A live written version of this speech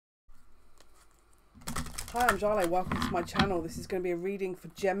Hi, I'm Jale. Welcome to my channel. This is going to be a reading for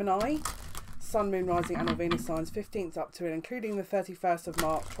Gemini, Sun, Moon, Rising and or Venus signs, 15th up to and including the 31st of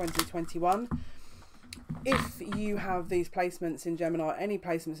March 2021. If you have these placements in Gemini, any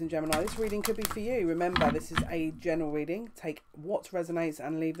placements in Gemini, this reading could be for you. Remember, this is a general reading. Take what resonates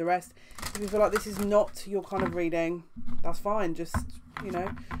and leave the rest. If you feel like this is not your kind of reading, that's fine. Just, you know,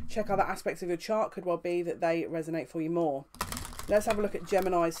 check other aspects of your chart. Could well be that they resonate for you more. Let's have a look at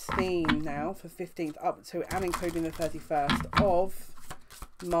Gemini's theme now for 15th up to and including the 31st of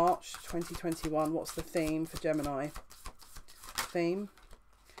March 2021. What's the theme for Gemini? Theme.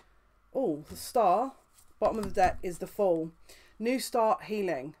 Oh, the star. Bottom of the deck is the Fool. New start,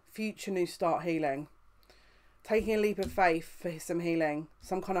 healing. Future new start, healing. Taking a leap of faith for some healing.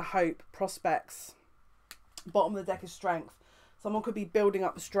 Some kind of hope. Prospects. Bottom of the deck is Strength. Someone could be building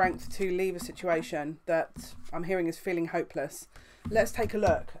up the strength to leave a situation that I'm hearing is feeling hopeless. Let's take a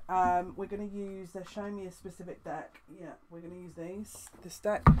look. We're going to use, they're showing me a specific deck. Yeah, we're going to use this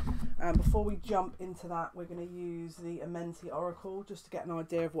deck. Before we jump into that, we're going to use the Amenti Oracle just to get an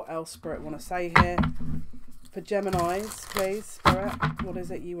idea of what else Spirit want to say here. For Geminis, please, Spirit, what is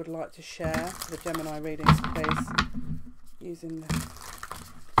it you would like to share for the Gemini readings, please? Using the...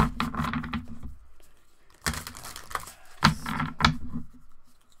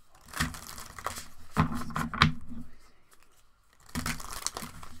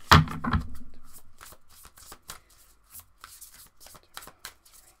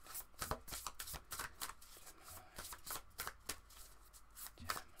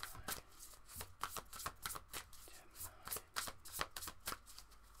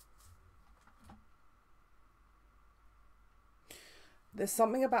 There's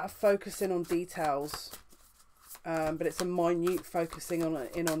something about focusing on details, but it's a minute focusing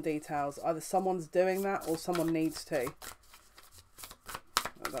on details. Either someone's doing that or someone needs to.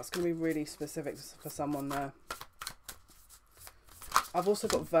 That's going to be really specific for someone there. I've also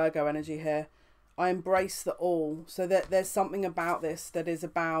got Virgo energy here. I embrace the all. So there's something about this that is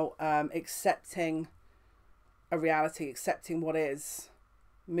about accepting a reality, accepting what is,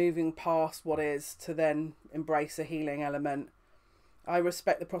 moving past what is to then embrace a healing element. I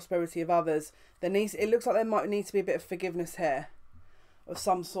respect the prosperity of others. It looks like there might need to be a bit of forgiveness here of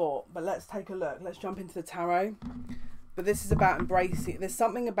some sort. But let's take a look. Let's jump into the tarot. But this is about embracing. There's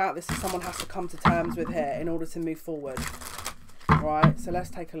something about this that someone has to come to terms with here in order to move forward. Right, so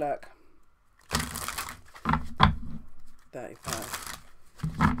let's take a look. 35.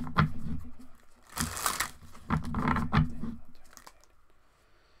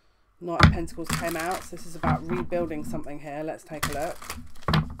 Knight of Pentacles came out, so this is about rebuilding something here. Let's take a look.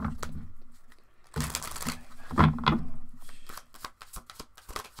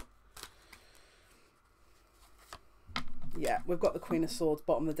 Yeah, we've got the Queen of Swords,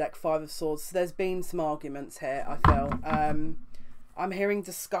 bottom of the deck, Five of Swords. So there's been some arguments here, I feel. I'm hearing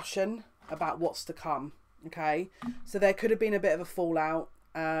discussion about what's to come, okay? So there could have been a bit of a fallout.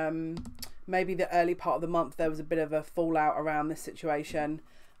 Maybe the early part of the month there was a bit of a fallout around this situation.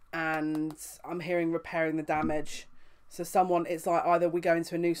 And I'm hearing repairing the damage. So it's like either we go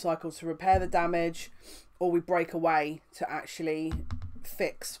into a new cycle to repair the damage or we break away to actually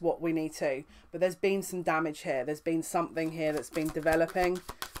fix what we need to. But there's been some damage here. There's been something here that's been developing.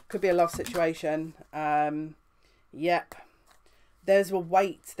 Could be a love situation. Yep. There was a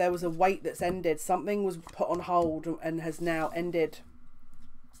weight that's ended. Something was put on hold and has now ended.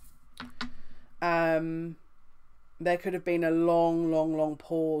 There could have been a long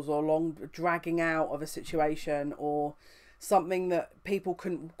pause or long dragging out of a situation or something that people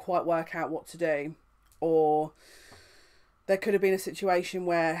couldn't quite work out what to do. Or there could have been a situation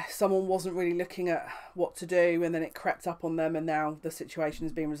where someone wasn't really looking at what to do and then it crept up on them and now the situation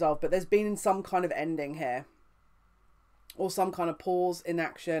has been resolved. But there's been some kind of ending here or some kind of pause,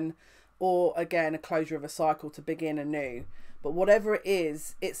 inaction, or again, a closure of a cycle to begin anew. But whatever it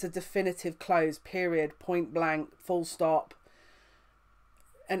is, it's a definitive close, period, point blank, full stop,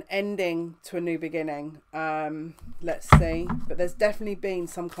 an ending to a new beginning. Let's see. But there's definitely been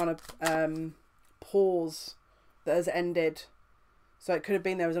some kind of pause that has ended. So it could have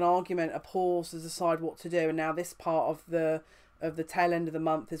been there was an argument, a pause to decide what to do. And now this part of the tail end of the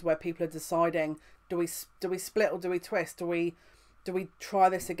month is where people are deciding, do we split or do we twist? Do we try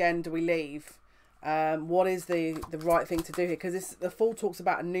this again? Do we leave? What is the right thing to do here? Because the Fool talks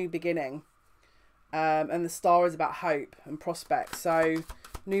about a new beginning, and the Star is about hope and prospects. So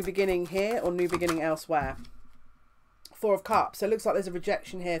new beginning here or new beginning elsewhere. Four of Cups. So it looks like there's a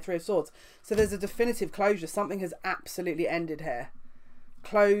rejection here. Three of Swords. So there's a definitive closure. Something has absolutely ended here.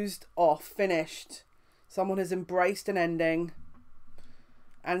 Closed off, finished. Someone has embraced an ending.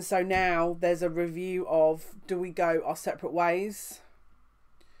 And so now there's a review of, do we go our separate ways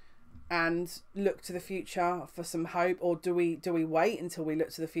and look to the future for some hope, or do we wait until we look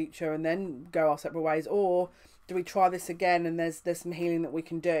to the future and then go our separate ways, or do we try this again and there's some healing that we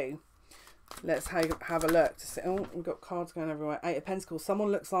can do? Let's have a look to see. Oh, we've got cards going everywhere. 8 of Pentacles.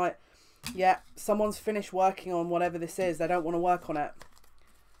 Someone looks like, yeah, someone's finished working on whatever this is. They don't want to work on it.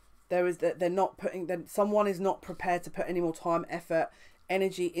 They're not putting, someone is not prepared to put any more time, effort,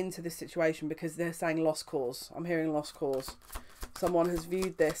 energy into this situation because they're saying lost cause. I'm hearing lost cause. Someone has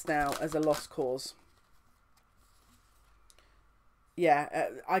viewed this now as a lost cause. Yeah,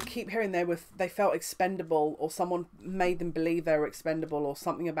 I keep hearing they felt expendable, or someone made them believe they were expendable, or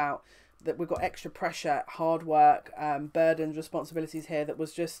something about that. We've got extra pressure, hard work, burdens, responsibilities here that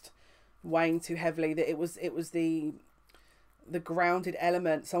was just weighing too heavily. That it was the grounded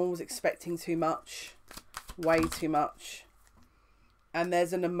element. Someone was expecting too much, way too much. And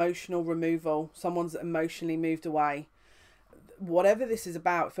there's an emotional removal. Someone's emotionally moved away. Whatever this is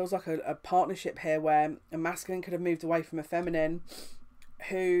about, it feels like a partnership here where a masculine could have moved away from a feminine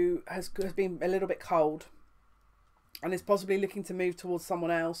who has been a little bit cold and is possibly looking to move towards someone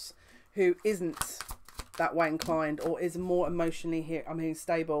else who isn't that way inclined, or is more emotionally here,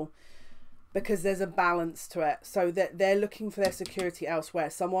 stable, because there's a balance to it. So that they're looking for their security elsewhere.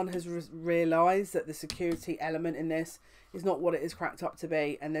 Someone has realised that the security element in this is not what it is cracked up to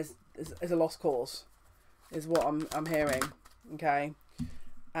be, and there's a lost cause is what I'm hearing. Okay.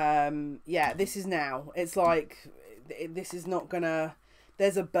 Yeah, this is now. It's like this is not gonna,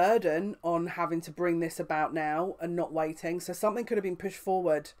 there's a burden on having to bring this about now and not waiting. So something could have been pushed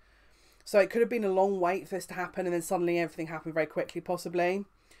forward. So it could have been a long wait for this to happen, and then suddenly everything happened very quickly, possibly,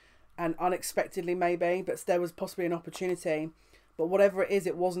 and unexpectedly maybe, but there was possibly an opportunity. But whatever it is,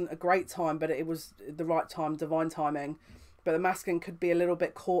 it wasn't a great time, but it was the right time, divine timing. But the masculine could be a little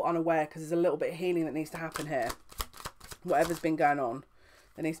bit caught unaware, because there's a little bit of healing that needs to happen here. Whatever's been going on,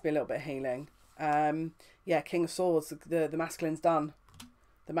 there needs to be a little bit of healing. Yeah, King of Swords, the masculine's done.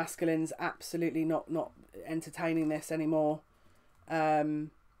 The masculine's absolutely not entertaining this anymore.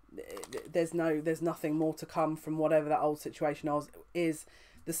 There's nothing more to come from whatever that old situation is.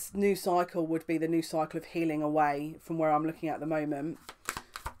 This new cycle would be the new cycle of healing away from where I'm looking at the moment.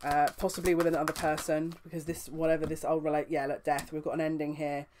 Possibly with another person, because this, whatever this old look, death, we've got an ending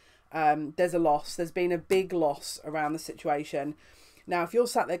here. There's a loss. There's been a big loss around the situation. Now, if you're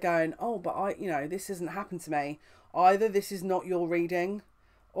sat there going, oh, but this hasn't happened to me, either this is not your reading,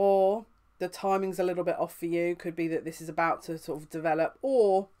 or the timing's a little bit off for you. Could be that this is about to sort of develop,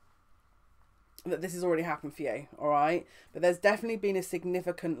 or that this has already happened for you. All right. But there's definitely been a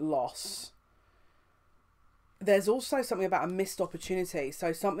significant loss. There's also something about a missed opportunity.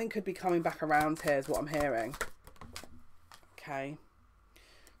 So something could be coming back around here is what I'm hearing. Okay.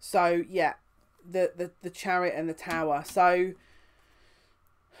 So, yeah, the Chariot and the Tower. So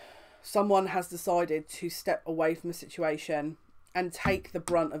someone has decided to step away from a situation and take the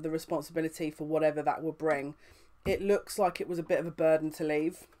brunt of the responsibility for whatever that will bring. It looks like it was a bit of a burden to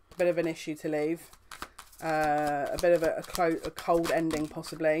leave, a bit of an issue to leave, a bit of a cold ending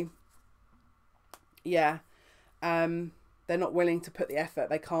possibly. Yeah. They're not willing to put the effort.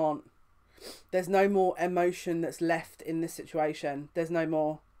 They can't. There's no more emotion that's left in this situation. There's no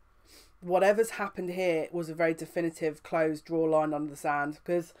more. Whatever's happened here was a very definitive, closed, draw a line under the sand,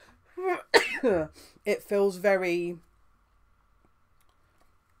 because it feels very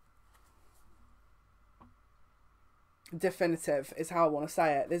definitive is how I want to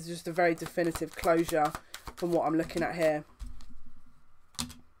say it. There's just a very definitive closure from what I'm looking at here.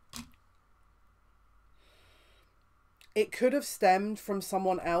 It could have stemmed from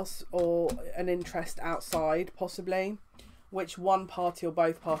someone else or an interest outside, possibly, which one party or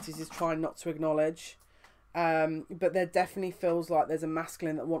both parties is trying not to acknowledge. But there definitely feels like there's a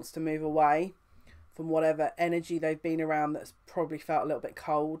masculine that wants to move away from whatever energy they've been around that's probably felt a little bit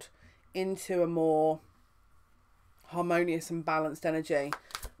cold, into a more harmonious and balanced energy.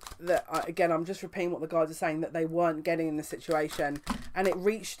 That, again, I'm just repeating what the guys are saying, that they weren't getting in the situation. And it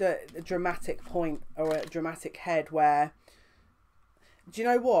reached a dramatic point, or a dramatic head, where, do you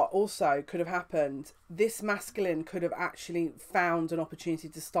know what also could have happened? This masculine could have actually found an opportunity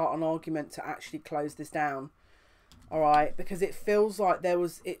to start an argument to actually close this down. All right, because it feels like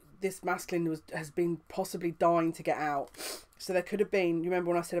this masculine has been possibly dying to get out. So there could have been, you remember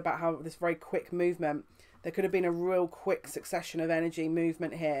when I said about how this very quick movement, there could have been a real quick succession of energy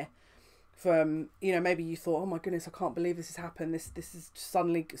movement here. From, maybe you thought, oh my goodness, I can't believe this has happened. This is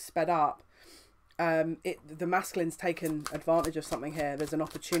suddenly sped up. The masculine's taken advantage of something here. There's an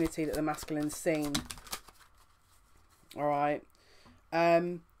opportunity that the masculine's seen. All right.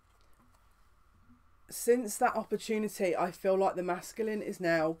 Since that opportunity, I feel like the masculine is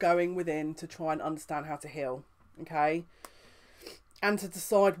now going within to try and understand how to heal, okay? And to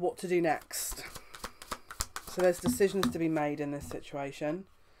decide what to do next. So there's decisions to be made in this situation.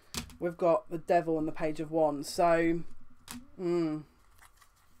 We've got the Devil and the Page of Wands. So,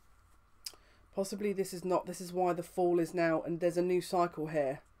 possibly this is why the Fool is now, and there's a new cycle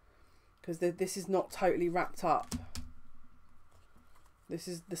here. Because this is not totally wrapped up.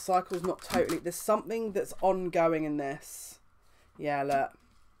 The cycle's not totally, there's something that's ongoing in this. Yeah, look.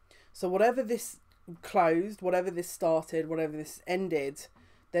 So whatever this closed, whatever this started, whatever this ended,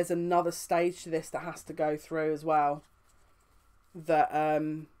 there's another stage to this that has to go through as well. That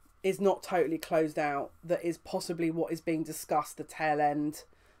is not totally closed out. That is possibly what is being discussed the tail end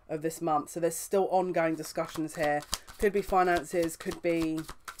of this month. So there's still ongoing discussions here. Could be finances, could be,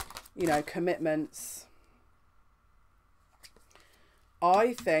 you know, commitments.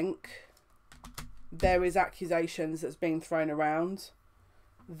 I think there is accusations that's being thrown around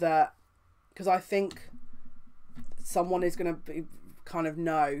that, because I think someone is going to kind of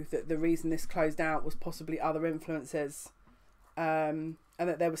know that the reason this closed out was possibly other influences, and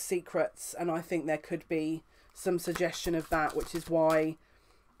that there were secrets, and I think there could be some suggestion of that, which is why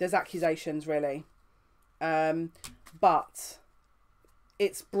there's accusations really. But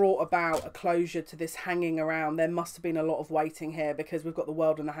it's brought about a closure to this hanging around. There must have been a lot of waiting here, because we've got the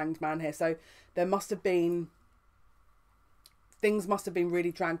World and the Hanged Man here. So there must have been, things must have been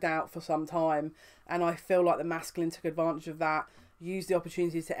really dragged out for some time. And I feel like the masculine took advantage of that, used the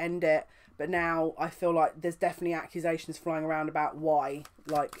opportunity to end it. But now I feel like there's definitely accusations flying around about why.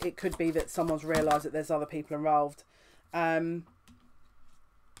 Like, it could be that someone's realised that there's other people involved.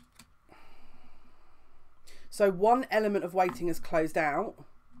 So one element of waiting is closed out,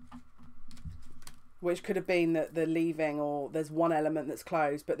 which could have been that the leaving, or there's one element that's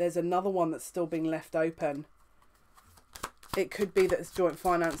closed, but there's another one that's still being left open. It could be that it's joint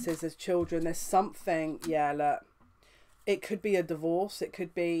finances, there's children, there's something, yeah, look. It could be a divorce, it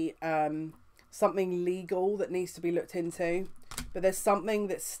could be something legal that needs to be looked into, but there's something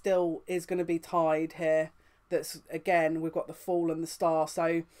that still is going to be tied here. That's, again, we've got the Fool and the Star,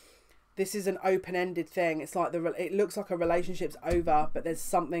 so this is an open-ended thing. It's like it looks like a relationship's over, but there's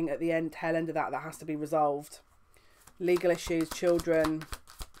something at the end, tail end of that has to be resolved. Legal issues, children,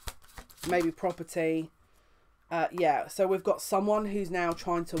 maybe property. Yeah, so we've got someone who's now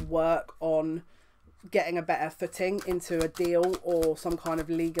trying to work on getting a better footing into a deal or some kind of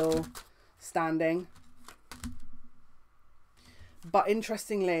legal standing. But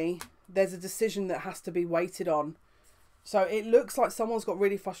interestingly, there's a decision that has to be waited on. So it looks like someone's got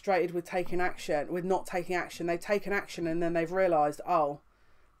really frustrated with not taking action. They've taken action and then they've realised, oh,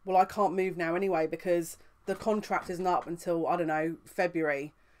 well, I can't move now anyway because the contract isn't up until, I don't know,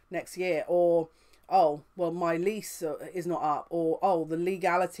 February next year. Or, oh, well, my lease is not up. Or, oh, the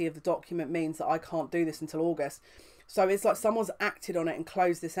legality of the document means that I can't do this until August. So it's like someone's acted on it and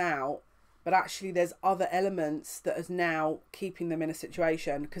closed this out. But actually there's other elements that is now keeping them in a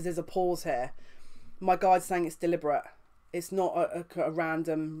situation, because there's a pause here. My guide's saying it's deliberate. It's not a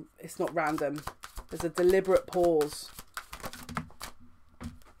random, it's not random. There's a deliberate pause.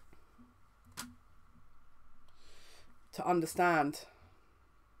 To understand.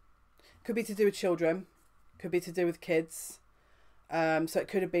 Could be to do with children. Could be to do with kids. So it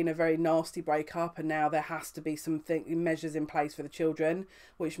could have been a very nasty breakup, and now there has to be some measures in place for the children,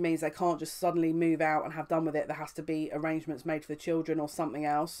 which means they can't just suddenly move out and have done with it. There has to be arrangements made for the children or something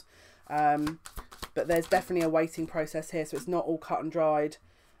else. But there's definitely a waiting process here, so it's not all cut and dried.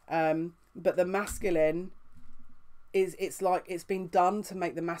 But the masculine it's like it's been done to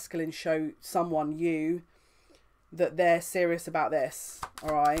make the masculine show someone, you, that they're serious about this.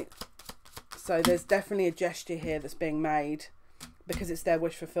 All right. So there's definitely a gesture here that's being made because it's their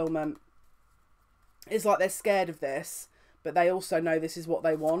wish fulfillment. It's like they're scared of this, but they also know this is what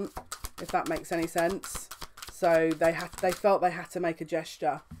they want, if that makes any sense. So they felt they had to make a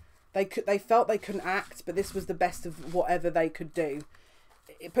gesture. They felt they couldn't act, but this was the best of whatever they could do.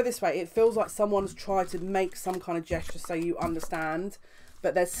 Put it this way, it feels like someone's tried to make some kind of gesture so you understand,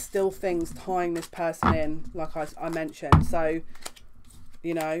 but there's still things tying this person in, like I mentioned. So,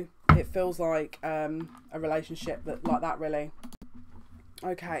 you know, it feels like a relationship like that, really.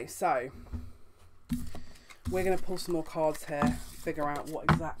 Okay, so we're going to pull some more cards here, figure out what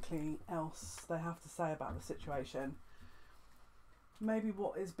exactly else they have to say about the situation. Maybe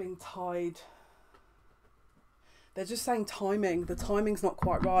what is being tied. They're just saying timing. The timing's not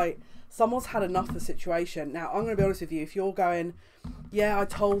quite right. Someone's had enough of the situation. Now, I'm going to be honest with you. If you're going, yeah, I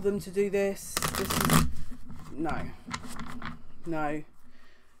told them to do this. This is... No. No.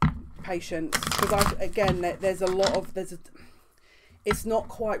 Patience. Because again, there's a lot of, it's not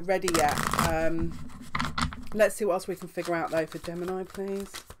quite ready yet. Let's see what else we can figure out though for Gemini,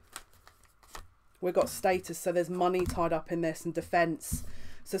 please. We've got status, so there's money tied up in this, and defense.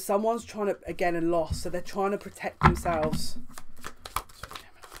 So someone's trying to, again, and loss, so they're trying to protect themselves.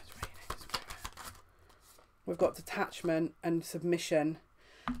 We've got detachment and submission,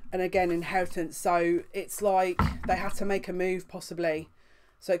 and again, inheritance. So it's like they had to make a move, possibly.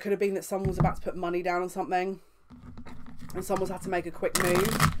 So it could have been that someone was about to put money down on something, and someone's had to make a quick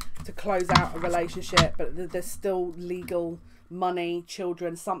move to close out a relationship, but there's still legal money,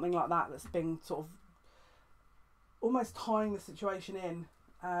 children, something like that that's been sort of almost tying the situation in,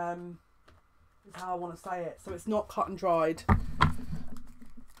 is how I want to say it. So it's not cut and dried.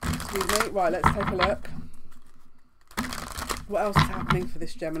 Excuse me. Right, let's take a look. What else is happening for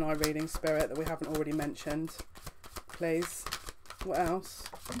this Gemini reading, Spirit, that we haven't already mentioned? Please. What else?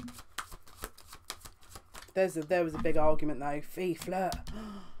 There was a big argument though. Flirt.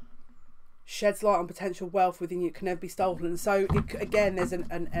 Sheds light on potential wealth within you, can never be stolen. So again, there's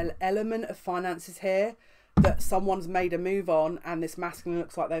an element of finances here that someone's made a move on, and this masculine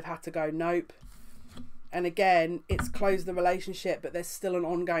looks like they've had to go nope. And again, it's closed the relationship, but there's still an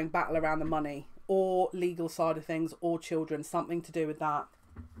ongoing battle around the money or legal side of things, or children, something to do with that.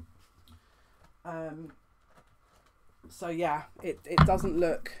 So yeah, it doesn't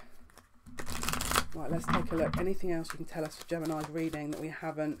look right. Let's take a look. Anything else you can tell us for Gemini's reading that we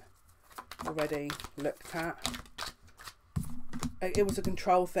haven't already looked at? It was a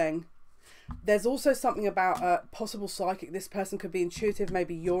control thing. There's also something about a possible psychic. This person could be intuitive.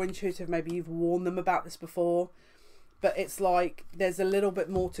 Maybe you're intuitive. Maybe you've warned them about this before. But it's like there's a little bit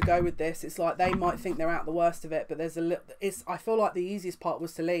more to go with this. It's like they might think they're out the worst of it, but there's a little. I feel like the easiest part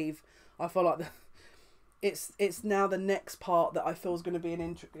was to leave. I feel like it's now the next part that I feel is going to be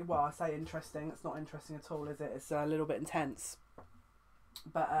well, I say interesting. It's not interesting at all, is it? It's a little bit intense.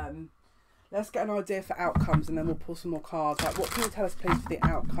 But let's get an idea for outcomes, and then we'll pull some more cards. Like, what can you tell us, please, for the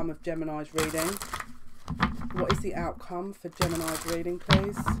outcome of Gemini's reading? What is the outcome for Gemini's reading,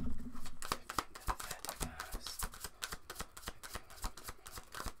 please?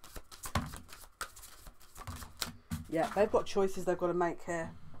 Yeah, they've got choices they've got to make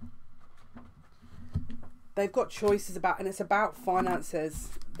here. They've got choices about, and it's about finances.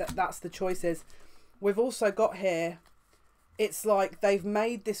 That's the choices. We've also got here, it's like they've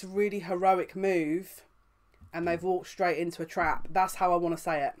made this really heroic move and they've walked straight into a trap. That's how I want to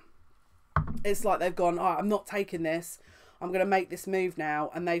say it. It's like they've gone, oh, I'm not taking this. I'm going to make this move now.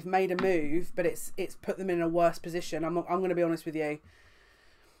 And they've made a move, but it's put them in a worse position. I'm going to be honest with you.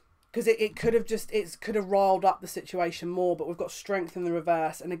 Because it could have riled up the situation more, but we've got strength in the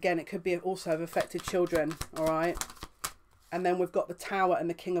reverse. And again, it could be also have affected children, all right? And then we've got the Tower and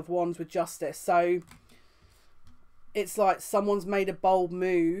the King of Wands with justice. So it's like someone's made a bold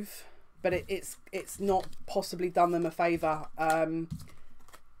move, but it's not possibly done them a favour. I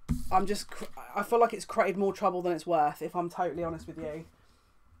feel like it's created more trouble than it's worth, if I'm totally honest with you.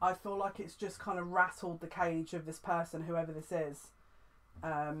 I feel like it's just kind of rattled the cage of this person, whoever this is.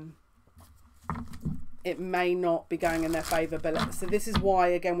 It may not be going in their favour, but so this is why,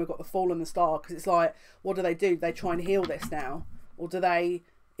 again, we've got the Fool and the Star, because it's like, what do? Do they try and heal this now, or do they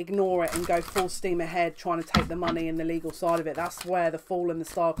ignore it and go full steam ahead trying to take the money and the legal side of it? That's where the Fool and the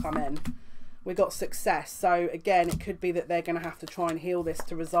Star come in. We got success, so again, it could be that they're going to have to try and heal this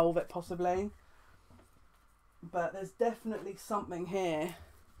to resolve it, possibly. But there's definitely something here.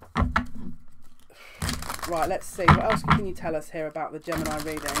 Right, let's see. What else can you tell us here about the Gemini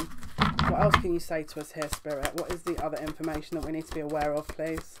reading? What else can you say to us here, Spirit? What is the other information that we need to be aware of,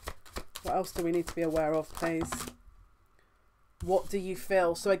 please? What else do we need to be aware of, please? What do you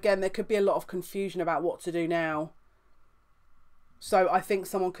feel? So again, there could be a lot of confusion about what to do now. So I think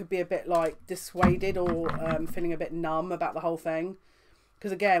someone could be a bit like dissuaded or feeling a bit numb about the whole thing.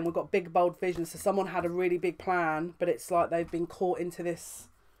 Because again, we've got big, bold visions. So someone had a really big plan, but it's like they've been caught into this.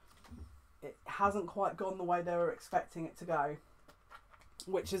 It hasn't quite gone the way they were expecting it to go,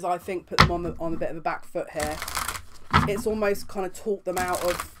 which is, I think, put them on a bit of a back foot here. It's almost kind of talked them out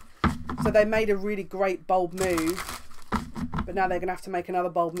of. So they made a really great bold move, but now they're going to have to make another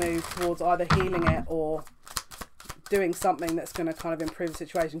bold move towards either healing it or doing something that's going to kind of improve the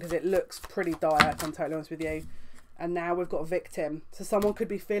situation, because it looks pretty dire, if I'm totally honest with you. And now we've got a victim. So someone could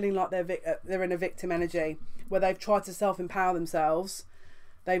be feeling like they're in a victim energy where they've tried to self-empower themselves.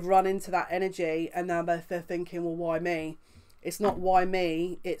 They've run into that energy, and now they're thinking, well, why me? It's not why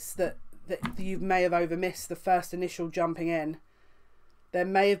me, it's that you may have overmissed the first initial jumping in. There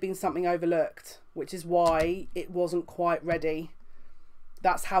may have been something overlooked, which is why it wasn't quite ready.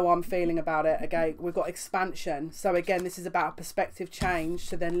 That's how I'm feeling about it. Again, we've got expansion. So again, this is about a perspective change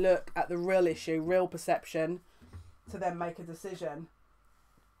to then look at the real issue, real perception, to then make a decision.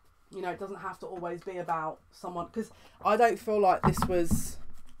 You know, it doesn't have to always be about someone, because I don't feel like this was,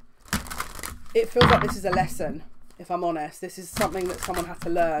 it feels like this is a lesson, if I'm honest. This is something that someone had to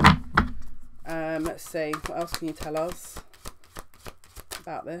learn. Let's see, what else can you tell us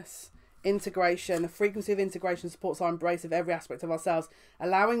about this? Integration. The frequency of integration supports our embrace of every aspect of ourselves,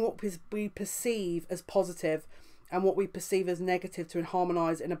 allowing what we perceive as positive and what we perceive as negative to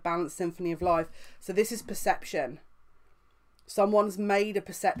harmonize in a balanced symphony of life. So this is perception. Someone's made a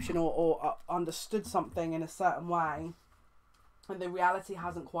perception or understood something in a certain way, and the reality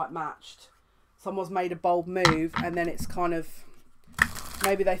hasn't quite matched. Someone's made a bold move, and then it's kind of,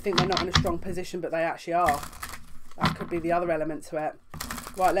 maybe they think they're not in a strong position, but they actually are. That could be the other element to it.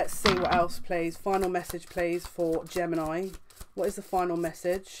 Right, let's see what else, please. Final message, please, for Gemini. What is the final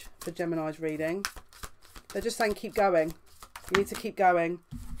message for Gemini's reading? They're just saying keep going. You need to keep going.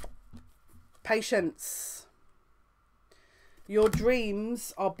 Patience. Your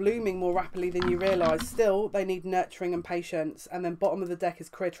dreams are blooming more rapidly than you realise. Still, they need nurturing and patience. And then bottom of the deck is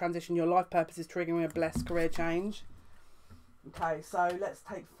career transition. Your life purpose is triggering a blessed career change. Okay, so let's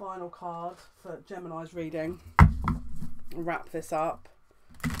take final card for Gemini's reading. Wrap this up.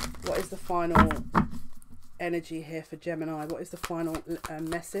 What is the final energy here for Gemini? What is the final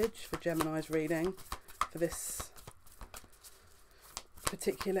message for Gemini's reading for this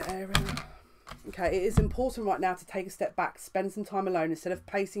particular area? Okay, it is important right now to take a step back, spend some time alone. Instead of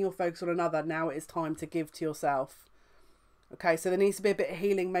placing your focus on another, now it is time to give to yourself. Okay, so there needs to be a bit of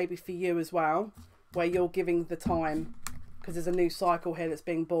healing maybe for you as well, where you're giving the time, because there's a new cycle here that's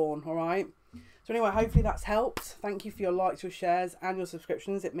being born, all right? So anyway, hopefully that's helped. Thank you for your likes, your shares, and your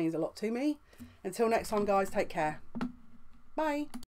subscriptions. It means a lot to me. Until next time, guys, take care. Bye.